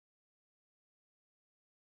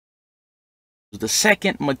The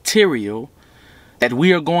second material that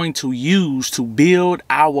we are going to use to build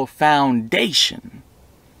our foundation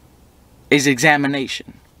is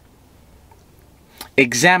examination.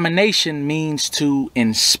 Examination means to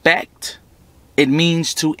inspect. It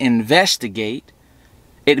means to investigate.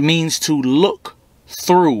 It means to look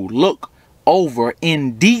through, look over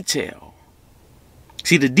in detail.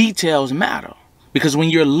 See, the details matter. Because when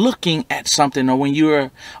you're looking at something, or when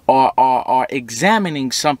you're are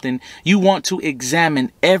examining something, you want to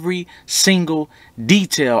examine every single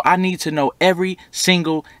detail. I need to know every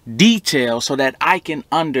single detail so that I can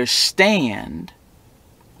understand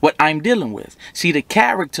what I'm dealing with. See, the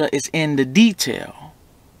character is in the detail.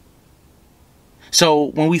 So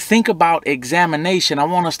when we think about examination, I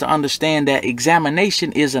want us to understand that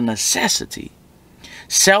examination is a necessity.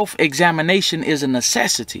 Self-examination is a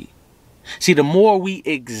necessity. See, the more we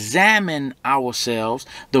examine ourselves,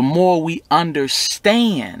 the more we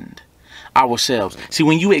understand ourselves. See,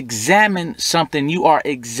 when you examine something, you are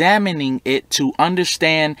examining it to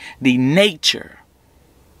understand the nature,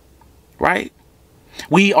 right?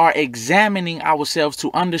 We are examining ourselves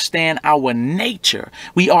to understand our nature.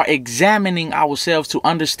 We are examining ourselves to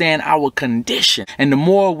understand our condition. And the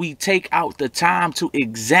more we take out the time to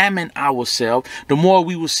examine ourselves, the more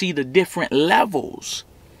we will see the different levels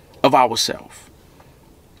of ourselves.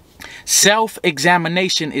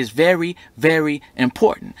 Self-examination is very, very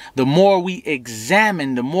important. The more we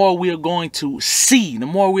examine, the more we are going to see. The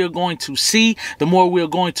more we are going to see, the more we are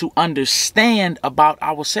going to understand about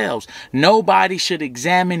ourselves. Nobody should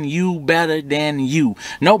examine you better than you.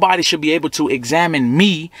 Nobody should be able to examine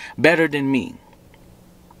me better than me.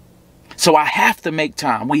 So I have to make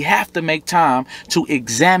time. We have to make time to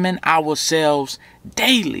examine ourselves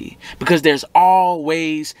daily, because there's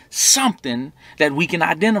always something that we can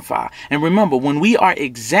identify. And remember, when we are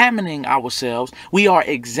examining ourselves, we are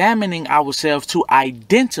examining ourselves to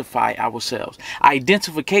identify ourselves.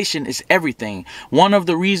 Identification is everything. One of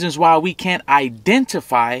the reasons why we can't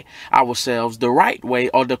identify ourselves the right way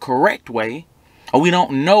or the correct way, or we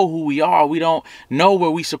don't know who we are, we don't know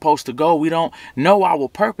where we're supposed to go, we don't know our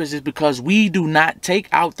purpose, is because we do not take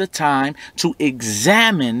out the time to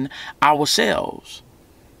examine ourselves.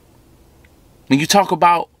 When you talk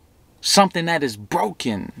about something that is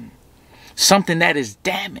broken, something that is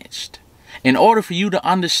damaged, in order for you to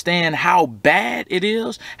understand how bad it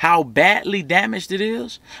is, how badly damaged it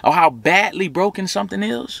is, or how badly broken something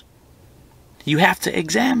is, you have to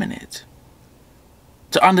examine it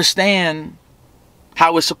to understand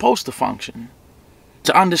how it's supposed to function,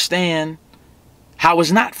 to understand how it's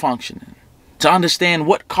not functioning, to understand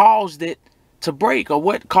what caused it to break, or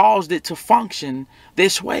what caused it to function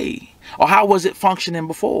this way, or how was it functioning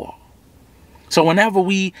before. So whenever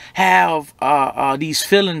we have these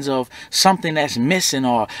feelings of something that's missing,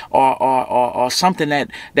 or something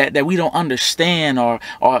that we don't understand, or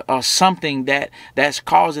something that's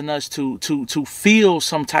causing us to feel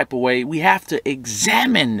some type of way, we have to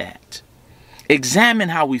examine that. Examine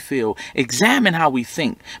how we feel. Examine how we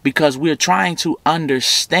think, because we're trying to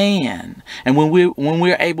understand. And when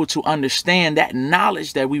we're able to understand, that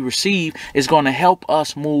knowledge that we receive is going to help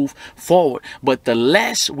us move forward. But the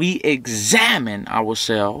less we examine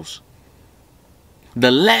ourselves,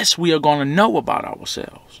 the less we are going to know about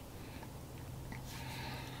ourselves.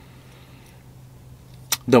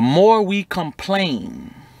 The more we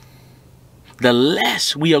complain, the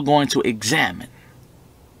less we are going to examine.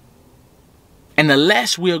 And the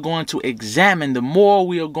less we are going to examine, the more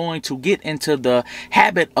we are going to get into the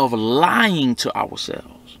habit of lying to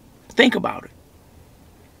ourselves. Think about it.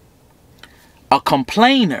 A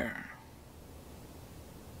complainer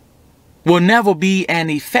will never be an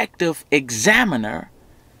effective examiner,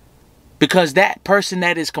 because that person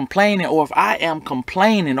that is complaining, or if I am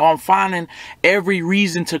complaining, or I'm finding every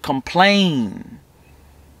reason to complain,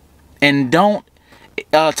 and don't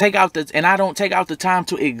take out the time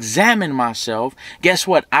to examine myself, guess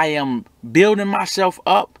what? I am building myself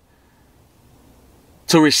up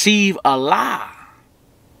to receive a lie,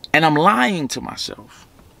 and I'm lying to myself.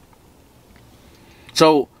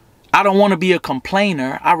 So I don't want to be a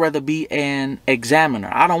complainer. I'd rather be an examiner.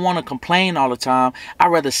 I don't want to complain all the time. I'd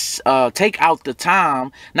rather take out the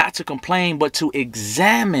time not to complain, but to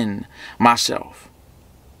examine myself.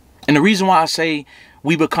 And the reason why I say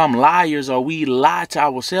we become liars, or we lie to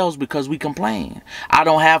ourselves, because we complain. I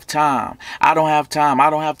don't have time. I don't have time. I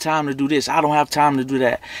don't have time to do this. I don't have time to do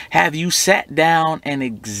that. Have you sat down and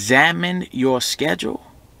examined your schedule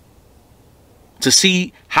to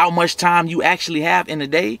see how much time you actually have in a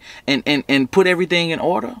day, and put everything in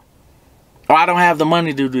order? Or I don't have the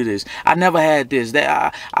money to do this. I never had this.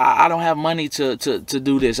 That I don't have money to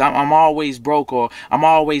do this. I'm always broke, or I'm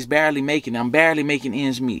always barely making it. I'm barely making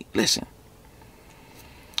ends meet. Listen.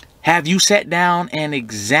 Have you sat down and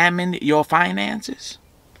examined your finances?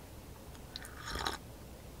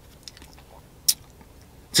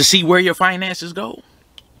 To see where your finances go?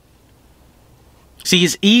 See,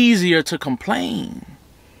 it's easier to complain.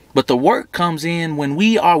 But the work comes in when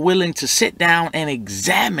we are willing to sit down and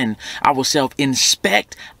examine ourselves,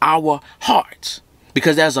 inspect our hearts.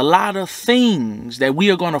 Because there's a lot of things that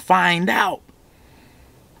we are going to find out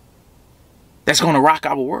that's going to rock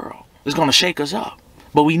our world. It's going to shake us up.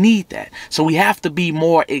 But we need that. So we have to be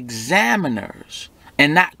more examiners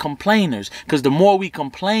and not complainers. Because the more we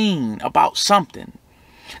complain about something,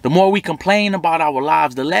 the more we complain about our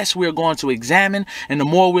lives, the less we're going to examine, and the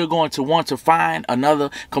more we're going to want to find another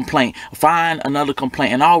complaint,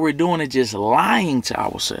 and all we're doing is just lying to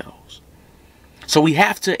ourselves. So we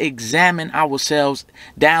have to examine ourselves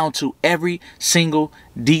down to every single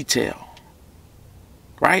detail,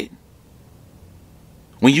 right?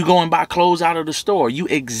 When you go and buy clothes out of the store, you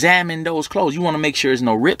examine those clothes. You want to make sure there's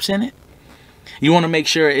no rips in it. You want to make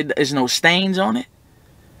sure there's no stains on it.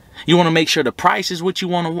 You want to make sure the price is what you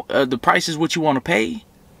want to pay.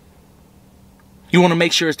 You want to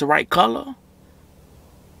make sure it's the right color.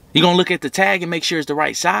 You're going to look at the tag and make sure it's the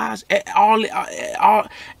right size.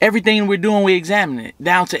 Everything we're doing, we examine it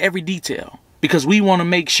down to every detail. Because we want to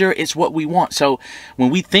make sure it's what we want. So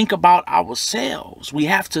when we think about ourselves, we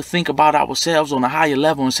have to think about ourselves on a higher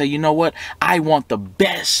level and say, you know what? I want the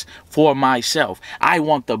best for myself. I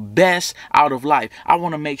want the best out of life. I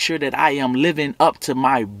want to make sure that I am living up to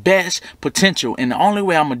my best potential. And the only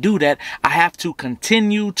way I'm going to do that, I have to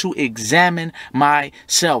continue to examine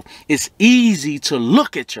myself. It's easy to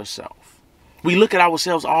look at yourself. We look at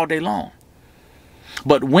ourselves all day long.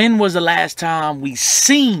 But when was the last time we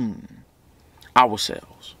seen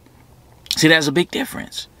ourselves? See, there's a big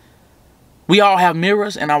difference. We all have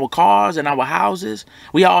mirrors in our cars and our houses.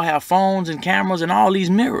 We all have phones and cameras and all these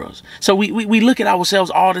mirrors. So we look at ourselves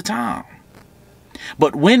all the time.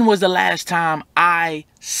 But when was the last time I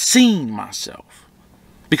seen myself?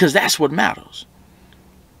 Because that's what matters.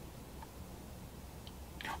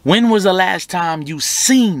 When was the last time you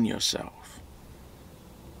seen yourself?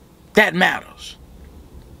 That matters.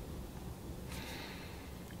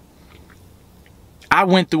 I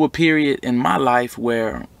went through a period in my life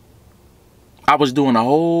where I was doing a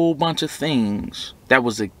whole bunch of things that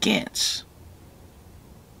was against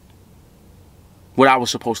what I was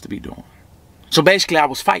supposed to be doing. So basically I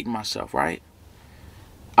was fighting myself, right?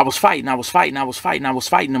 I was fighting the Most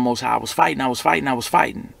High. I was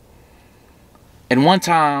fighting. And one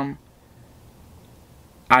time,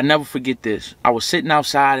 I'll never forget this. I was sitting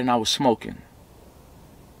outside and I was smoking.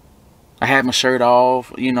 I had my shirt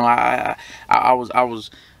off, you know. I was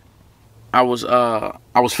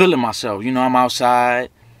feeling myself, you know. I'm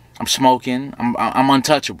outside, I'm smoking, I'm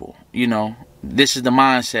untouchable, you know. This is the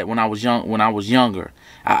mindset when I was younger.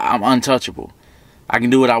 I'm untouchable. I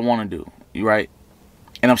can do what I want to do, right?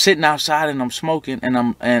 And I'm sitting outside and I'm smoking, and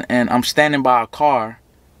I'm standing by a car,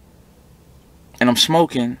 and I'm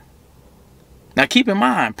smoking. Now keep in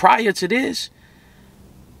mind, prior to this,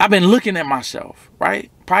 I've been looking at myself,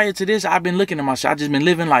 right? Prior to this, I've been looking at myself. I've just been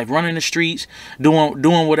living life, running the streets, doing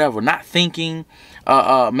whatever, not thinking,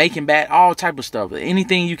 making bad, all type of stuff.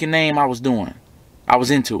 Anything you can name, I was doing. I was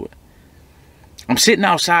into it. I'm sitting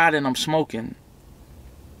outside and I'm smoking,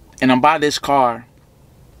 and I'm by this car,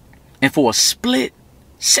 and for a split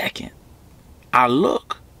second, I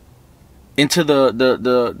look into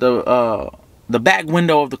the back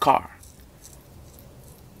window of the car.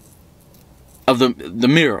 Of the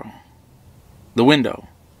mirror, the window,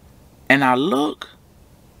 and I look,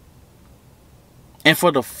 and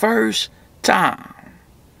for the first time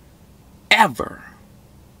ever,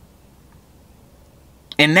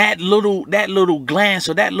 in that little glance,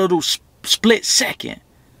 or that little split second,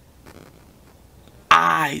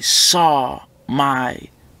 I saw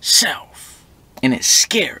myself, and it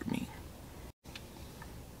scared me.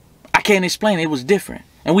 I can't explain it. It was different.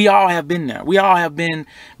 And we all have been there. We all have been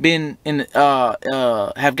in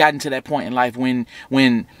have gotten to that point in life when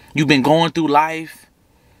you've been going through life,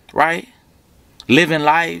 right? Living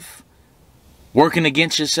life, working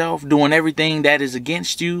against yourself, doing everything that is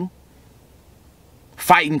against you,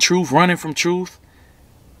 fighting truth, running from truth.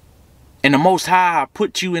 And the Most High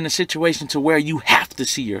put you in a situation to where you have to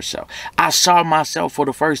see yourself. I saw myself for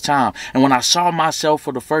the first time. And when I saw myself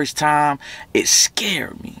for the first time, it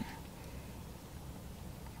scared me.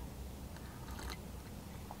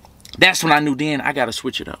 That's when I knew then I got to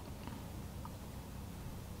switch it up.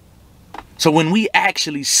 So when we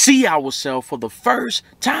actually see ourselves for the first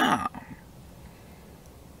time,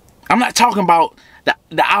 I'm not talking about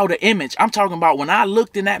the outer image. I'm talking about when I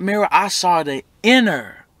looked in that mirror, I saw the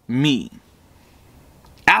inner me.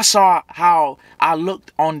 I saw how I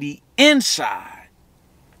looked on the inside.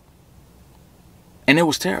 And it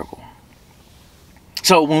was terrible.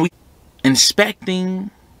 So when we inspecting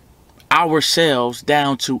ourselves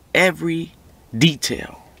down to every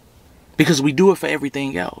detail, because we do it for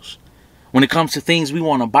everything else. When it comes to things we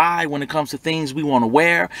want to buy, when it comes to things we want to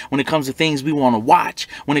wear, when it comes to things we want to watch,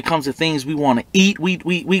 when it comes to things we want to eat,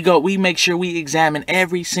 we make sure we examine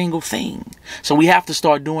every single thing. So we have to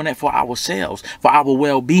start doing that for ourselves, for our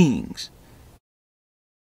well-beings.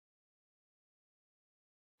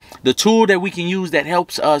 The tool that we can use that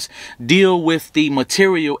helps us deal with the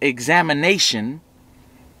material examination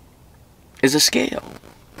is a scale.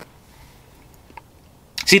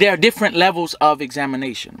 See, there are different levels of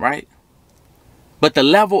examination, right? But the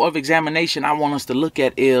level of examination I want us to look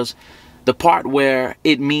at is the part where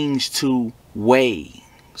it means to weigh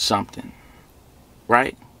something,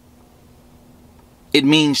 right? It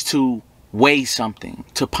means to weigh something,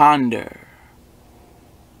 to ponder,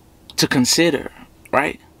 to consider,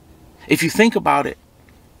 right? If you think about it,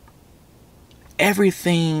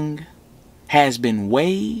 everything has been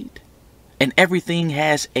weighed and everything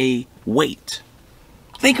has a weight.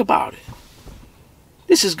 Think about it.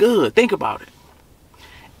 This is good. Think about it.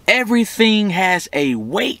 Everything has a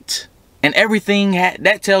weight, and everything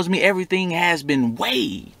that tells me everything has been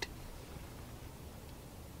weighed.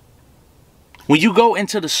 When you go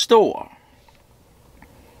into the store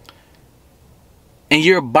and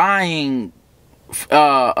you're buying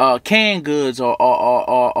canned goods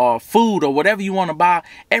or food or whatever you want to buy,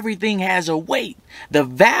 everything has a weight. The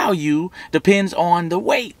value depends on the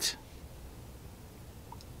weight.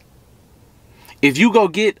 If you go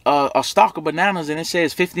get a stalk of bananas and it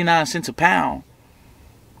says 59 cents a pound,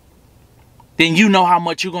 then you know how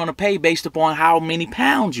much you're going to pay based upon how many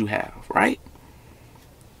pounds you have, right?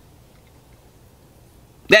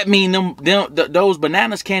 That means those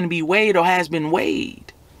bananas can be weighed or has been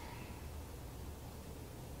weighed.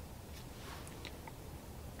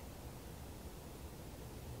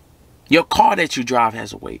 Your car that you drive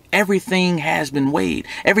has a weight. Everything has been weighed.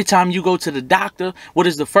 Every time you go to the doctor, what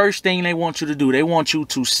is the first thing they want you to do? They want you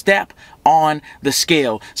to step on the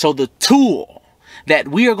scale. So the tool that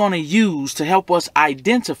we are going to use to help us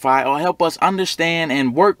identify or help us understand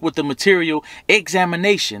and work with the material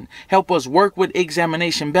examination, help us work with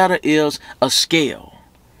examination better, is a scale.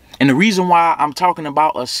 And the reason why I'm talking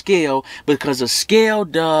about a scale, because a scale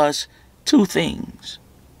does two things.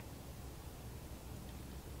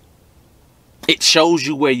 It shows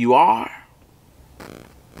you where you are,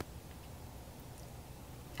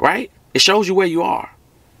 right? It shows you where you are.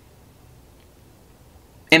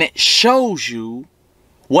 And it shows you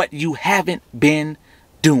what you haven't been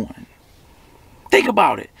doing. Think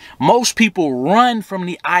about it. Most people run from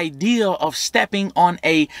the idea of stepping on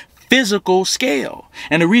a physical scale.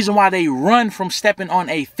 And the reason why they run from stepping on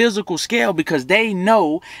a physical scale, because they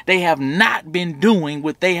know they have not been doing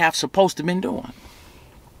what they have supposed to been doing.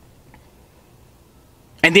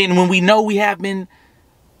 And then when we know we have been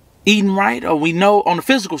eating right, or we know on the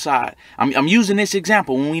physical side, I'm using this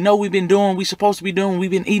example. When we know we've been doing what we're supposed to be doing,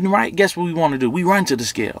 we've been eating right, guess what we want to do? We run to the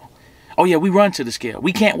scale. Oh yeah, we run to the scale.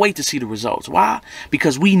 We can't wait to see the results. Why?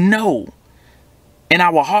 Because we know in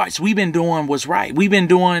our hearts we've been doing what's right. We've been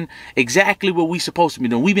doing exactly what we're supposed to be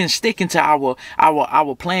doing. We've been sticking to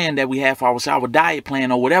our plan that we have for ourselves, our diet plan,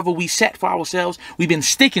 or whatever we set for ourselves. We've been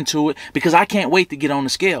sticking to it because I can't wait to get on the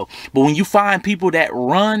scale. But when you find people that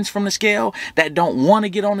runs from the scale, that don't want to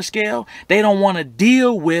get on the scale, they don't want to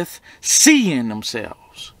deal with seeing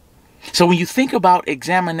themselves. So when you think about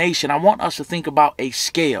examination, I want us to think about a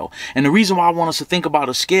scale. And the reason why I want us to think about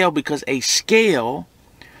a scale, because a scale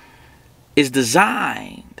is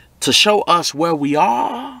designed to show us where we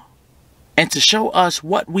are and to show us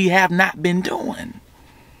what we have not been doing.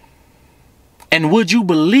 And would you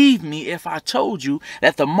believe me if I told you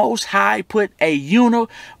that the Most High put a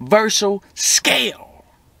universal scale?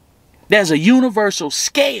 There's a universal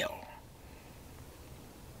scale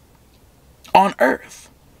on earth.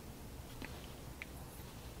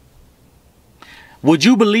 Would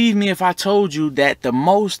you believe me if I told you that the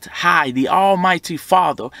Most High, the Almighty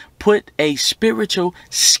Father, put a spiritual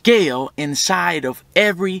scale inside of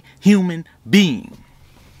every human being?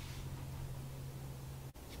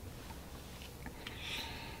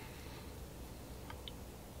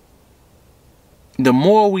 The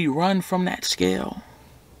more we run from that scale,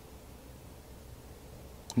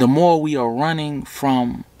 the more we are running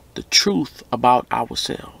from the truth about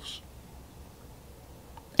ourselves.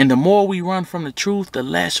 And the more we run from the truth, the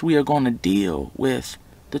less we are going to deal with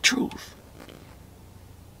the truth.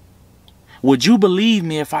 Would you believe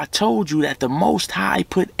me if I told you that the Most High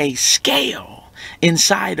put a scale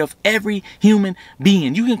inside of every human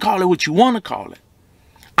being? You can call it what you want to call it.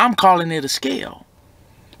 I'm calling it a scale.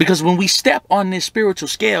 Because when we step on this spiritual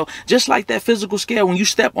scale, just like that physical scale, when you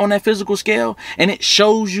step on that physical scale and it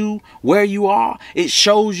shows you where you are, it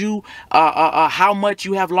shows you how much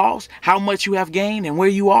you have lost, how much you have gained, and where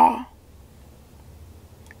you are.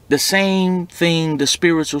 The same thing the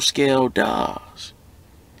spiritual scale does.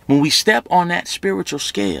 When we step on that spiritual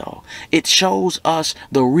scale, it shows us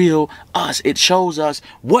the real us. It shows us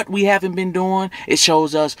what we haven't been doing. It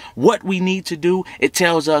shows us what we need to do. It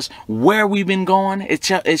tells us where we've been going.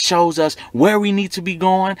 It shows us where we need to be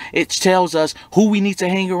going. It tells us who we need to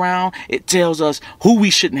hang around. It tells us who we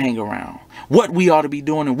shouldn't hang around, what we ought to be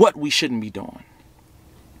doing and what we shouldn't be doing.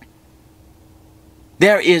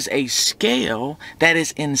 There is a scale that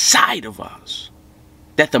is inside of us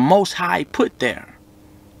that the Most High put there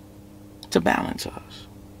to balance us.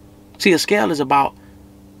 See, a scale is about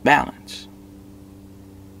balance.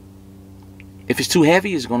 If it's too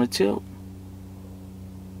heavy, it's going to tilt,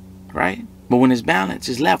 right? But when it's balanced,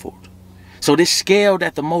 it's leveled. So this scale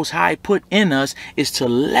that the Most High put in us is to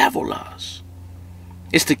level us.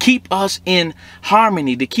 It's to keep us in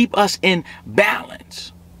harmony, to keep us in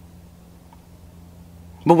balance.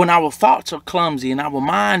 But when our thoughts are clumsy and our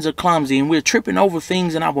minds are clumsy and we're tripping over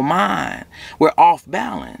things in our mind, we're off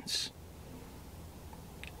balance.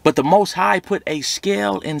 But the Most High put a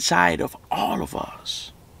scale inside of all of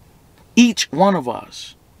us, each one of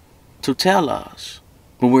us, to tell us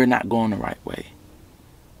when we're not going the right way.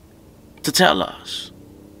 To tell us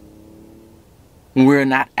when we're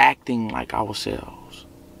not acting like ourselves.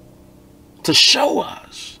 To show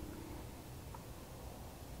us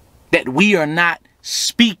that we are not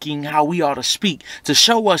speaking how we ought to speak. To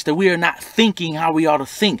show us that we are not thinking how we ought to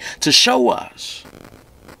think. To show us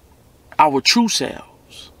our true self.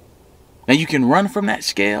 Now you can run from that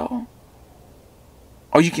scale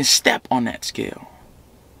or you can step on that scale.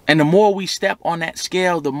 And the more we step on that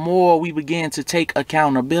scale, the more we begin to take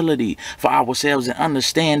accountability for ourselves and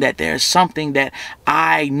understand that there's something that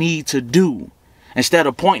I need to do. Instead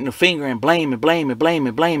of pointing the finger and blaming.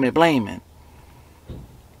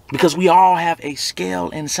 Because we all have a scale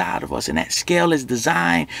inside of us, and that scale is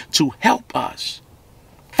designed to help us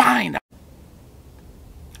find out.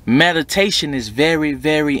 Meditation is very,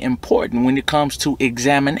 very important when it comes to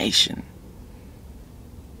examination.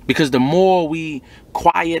 Because the more we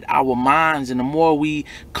quiet our minds and the more we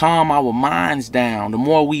calm our minds down, the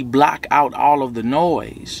more we block out all of the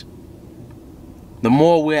noise, the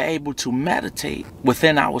more we're able to meditate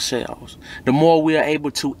within ourselves, the more we are able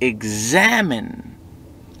to examine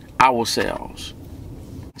ourselves.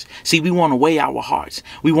 See, we want to weigh our hearts.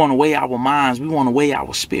 We want to weigh our minds. We want to weigh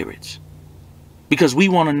our spirits. Because we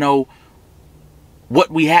want to know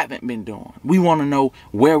what we haven't been doing. We want to know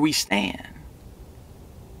where we stand.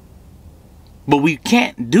 But we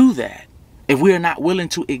can't do that if we are not willing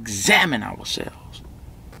to examine ourselves.